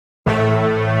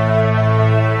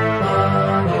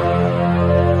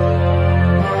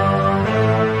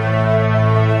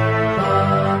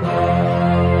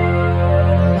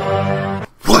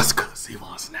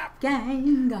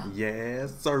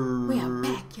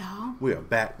We are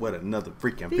back with another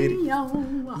freaking video.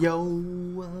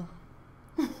 Yo.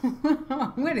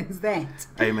 What is that?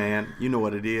 Hey, man, you know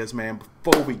what it is, man.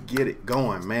 Before we get it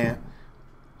going, man,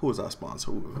 who is our sponsor?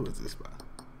 Who is this by?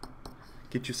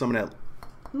 Get you some of that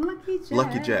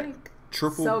Lucky Jack.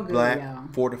 Triple So good, black y'all.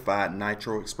 fortified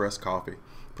nitro express coffee.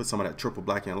 Put some of that triple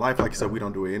black in your life. Like I said, we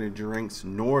don't do energy drinks,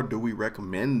 nor do we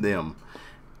recommend them.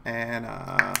 And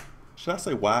should I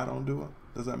say why I don't do it?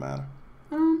 Does that matter?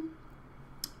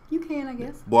 You can, I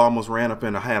guess. Boy, I almost ran up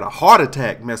and I had a heart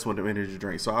attack messing with the energy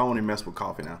drink. So I only mess with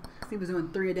coffee now. He was doing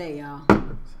 3 a day, y'all.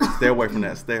 Stay away from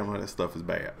that. Stay away from that stuff is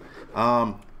bad.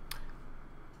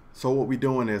 So what we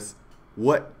doing is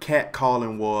what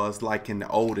catcalling was like in the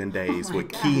olden days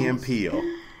with Key&Peele.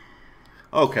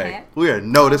 Okay, we already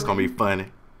know this gonna be funny.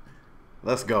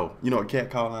 Let's go. You know what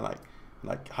catcalling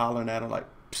like hollering at him like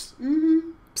psst,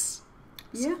 psst,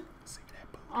 Yeah. see that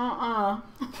boo.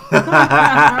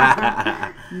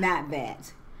 Not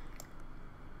that.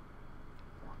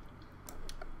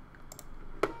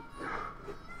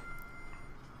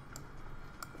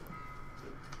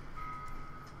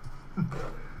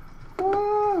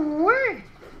 Ooh-wee.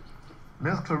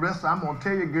 Miss Clarissa, I'm gonna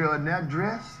tell you, girl, in that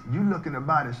dress, you looking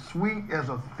about as sweet as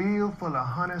a field full of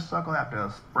honeysuckle after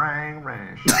a spring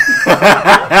rain shower.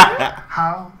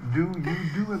 How do you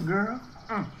do it, girl?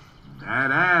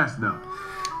 That ass though.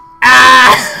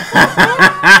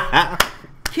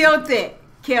 Killed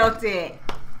it.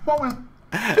 What was?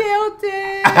 Killed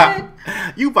it.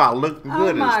 You about looking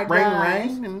good in my spring gosh.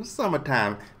 rain and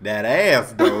summertime. That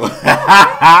ass though.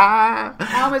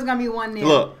 Always gonna be one there.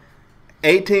 Look,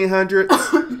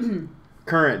 1800s,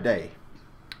 current day.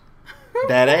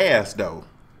 That ass though.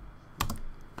 What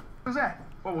was that?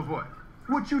 What was what?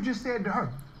 What you just said to her?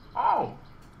 Oh,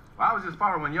 well, I was just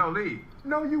following your lead.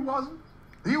 No, you wasn't.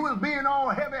 You was being all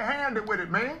heavy-handed with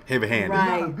it, man. Heavy-handed.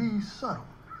 Right. You gotta be subtle.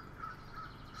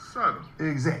 Subtle.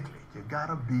 Exactly. You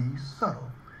gotta be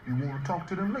subtle. You wanna talk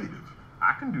to them ladies.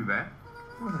 I can do that.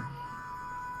 What's that?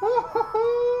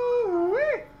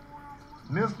 Ooh-wee.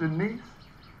 Miss Denise,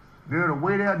 girl, the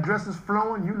way that dress is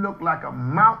flowing, you look like a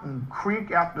mountain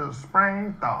creek after a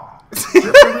spring thaw.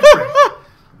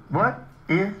 What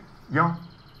is your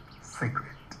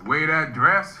secret? The way that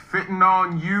dress fitting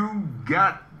on you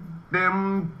got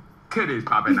them titties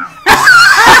popping out.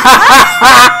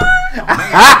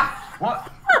 Man, what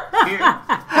is your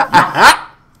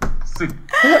secret?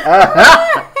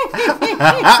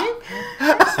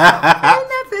 Ain't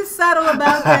nothing subtle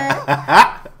about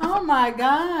that. Oh my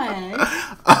God.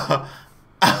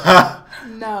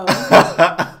 No.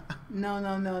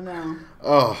 No.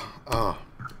 Oh.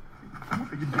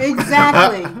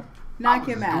 Exactly. Knock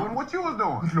him Doing out. what you was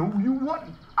doing. No, you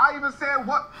wasn't. I even said,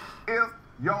 what is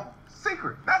your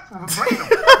secret? That's what was brain.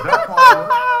 That part of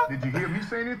it. Did you hear me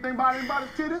say anything about anybody's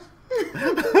titties?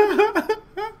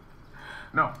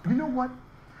 No. You know what?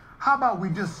 How about we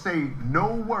just say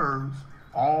no words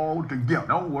all together?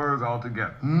 No words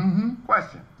altogether. Mm-hmm.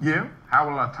 Question. Yeah? How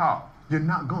will I talk? You're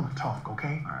not gonna talk,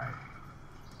 okay? All right.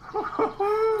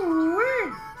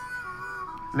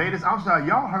 Ladies, I'm sorry,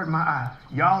 y'all hurt my eyes.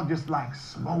 Y'all just like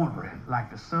smoldering like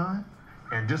the sun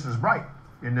and just as bright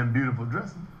in them beautiful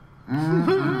dresses. What the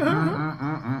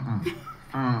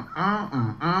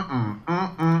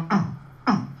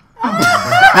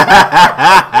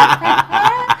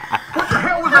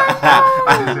hell was that? I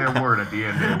just said a word at the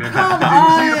end there, didn't Come I? Did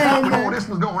you see the part before this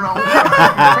was going on? I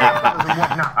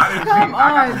didn't Come see. I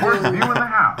got on, the worst dude. view in the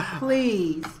house.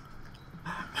 Please.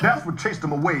 That's what chased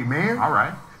them away, man. All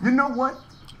right. You know what?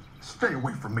 Stay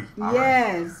away from me. All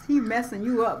Yes. He messing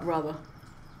you up, brother.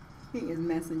 He is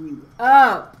messing you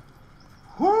up.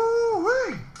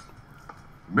 Woo-wee.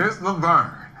 Miss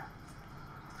Laverne,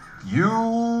 you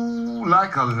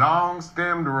like a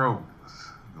long-stemmed rose.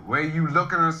 The way you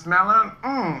looking and smelling,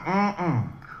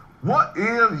 What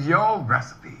is your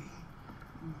recipe?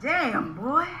 Damn,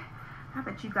 boy. I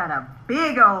bet you got a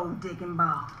big old dick and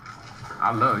ball.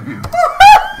 I love you.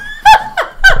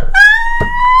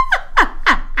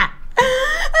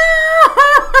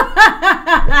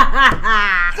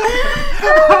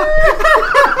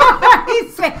 He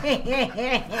said,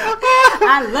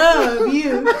 I love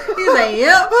you. He's like,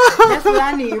 yep, that's what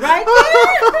I need right there.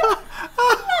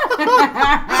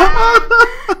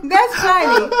 That's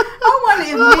funny. I wonder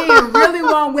if men really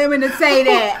want women to say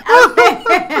that.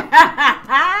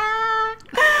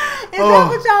 Is that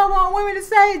what y'all want women to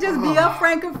say? Just be up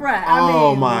frank and front. I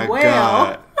mean, my well.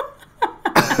 God.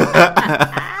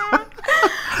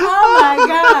 Oh my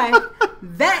God.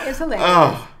 That is hilarious.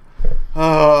 Oh.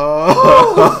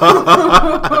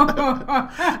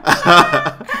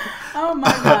 Oh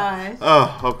my gosh.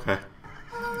 Oh, okay.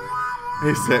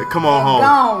 He said, "Come on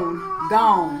home."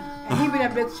 Gone. And he been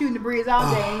up there shooting the breeze all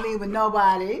day and leaving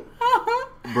nobody.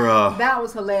 Bruh. That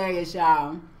was hilarious,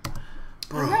 y'all.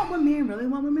 Bruh. Is that what men really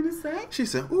want women to say? She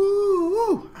said,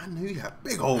 ooh, I knew you had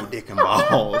big old dick and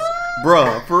balls.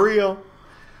 Bruh, for real?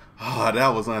 Oh, that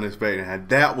was unexpected. And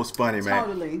that was funny, man.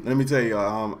 Totally. Let me tell you,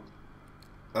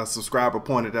 a subscriber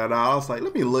pointed that out. I was like,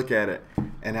 let me look at it.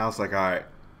 And I was like, all right,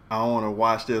 I don't want to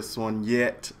watch this one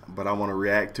yet, but I want to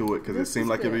react to it because it seemed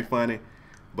like it'd be funny.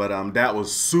 But that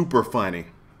was super funny.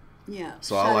 Yeah.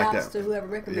 So I like that. To whoever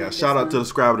recommended this shout out to the one.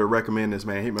 subscriber that recommended this,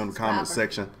 man. Hit me on the comment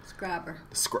section.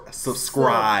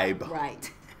 Subscribe.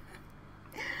 Right.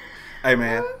 Hey,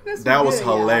 man, That's that was good,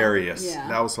 hilarious. yeah.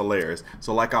 That was hilarious.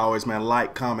 So like always, man,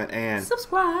 like, comment, and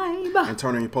subscribe. And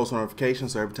turn on your post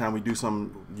notifications so every time we do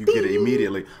something, you get it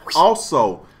immediately.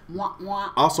 Also,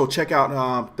 check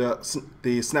out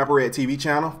the Snapper Red TV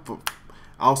channel.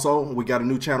 Also, we got a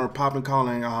new channel popping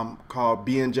called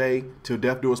B&J Till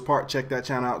Death Do Us Part. Check that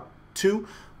channel out too.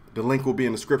 The link will be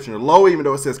in the description below, even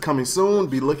though it says coming soon.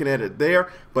 Be looking at it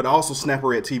there. But also, Snapper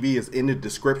Red TV is in the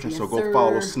description, yes, so go sir.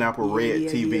 follow Snapper Red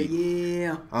TV.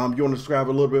 Yeah. You want to describe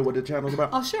a little bit what the channel's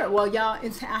about? Oh, sure. Well, y'all,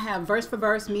 I have verse for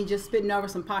verse, me just spitting over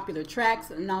some popular tracks,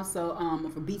 and also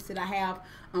for beats that I have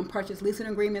purchased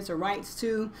listening agreements or rights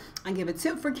to. I give a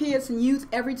tip for kids and youth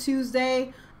every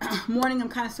Tuesday morning. I'm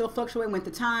kind of still fluctuating with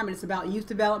the time, and it's about youth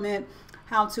development,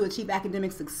 how to achieve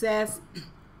academic success,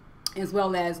 as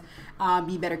well as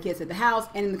be better kids at the house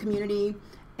and in the community,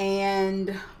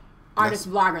 and artist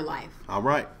vlogger life. All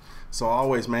right. So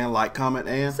always, man, like, comment,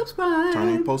 and subscribe. Turn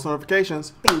on your post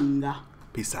notifications. Bingo.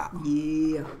 Peace out.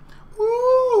 Yeah.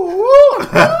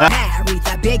 Married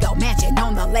a big old mansion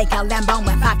on the lake, a Lambo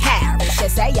with 5 carriage. She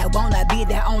say I wanna be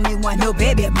the only one, no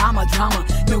baby mama drama,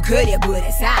 no goody but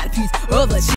a side piece. Other